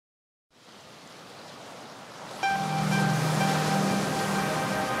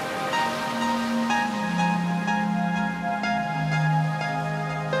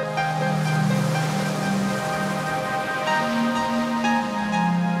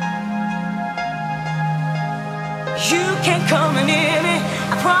You can't come near me.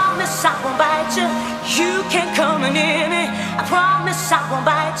 I promise I won't bite you. You can't come near me. I promise I won't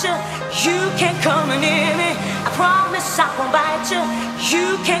bite you. You can't come near me. I promise I won't bite you.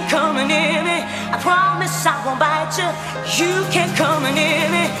 You can't come near me. I promise I won't bite you. You can't come near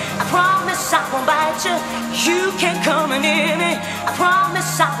me. I promise I won't bite you. You can't come near me. I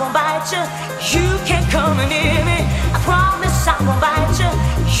promise I won't bite you. You can't come near me. I promise I won't bite you.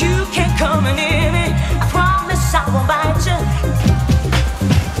 You can't come near me. I promise I won't bite you.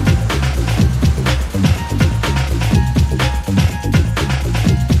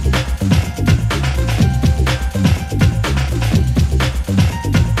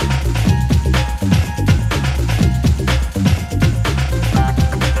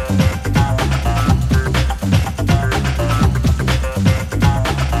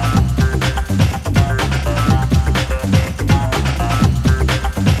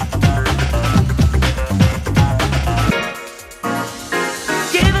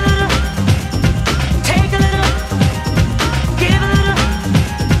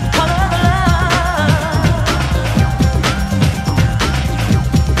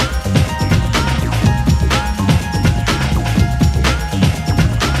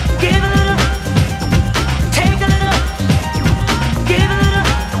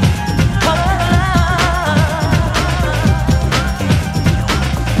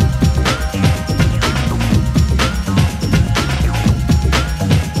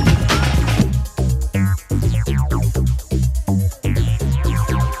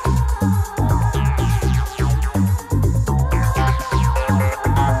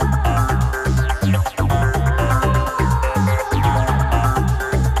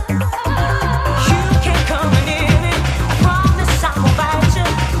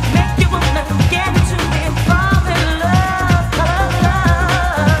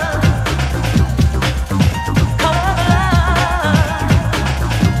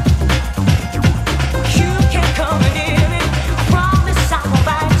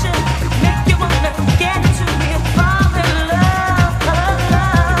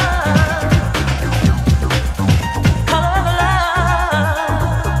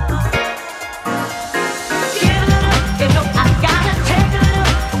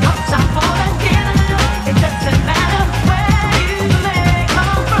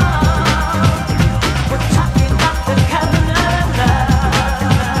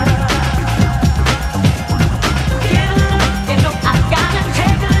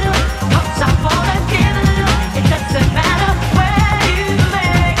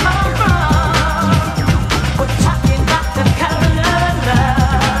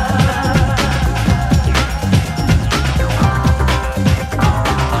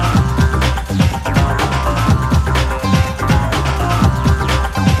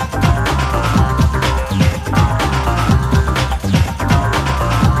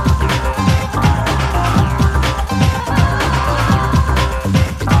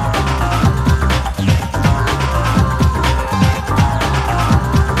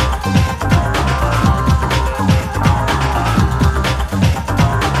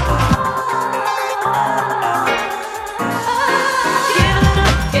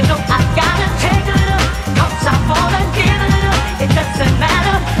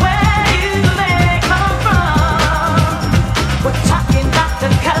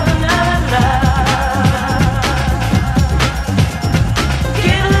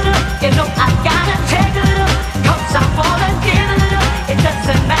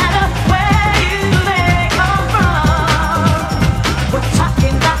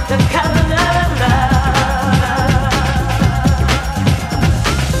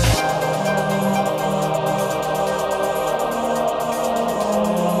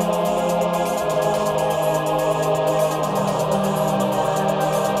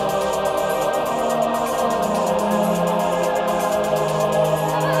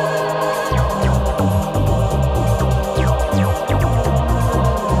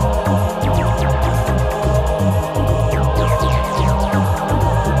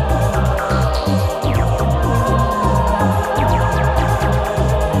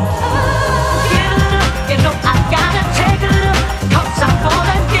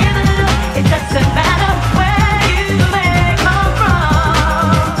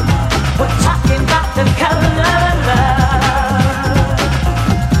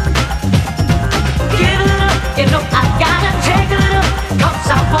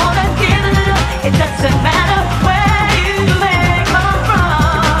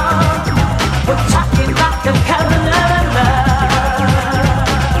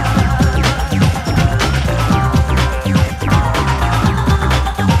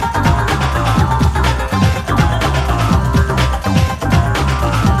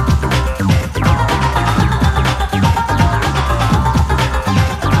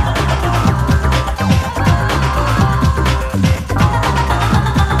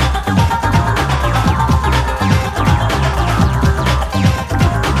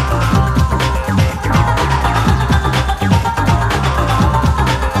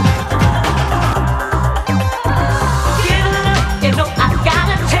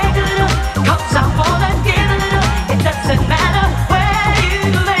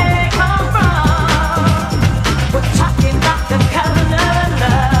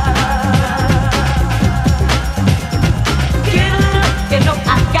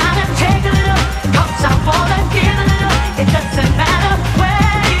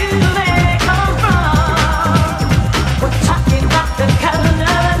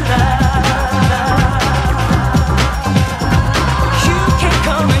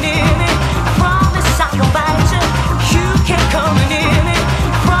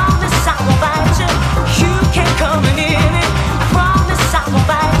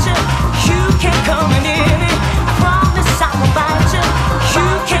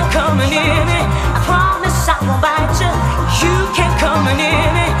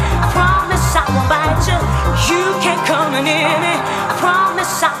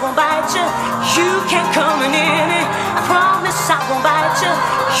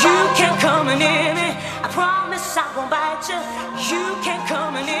 You can't come near me. I promise I won't bite you. You can't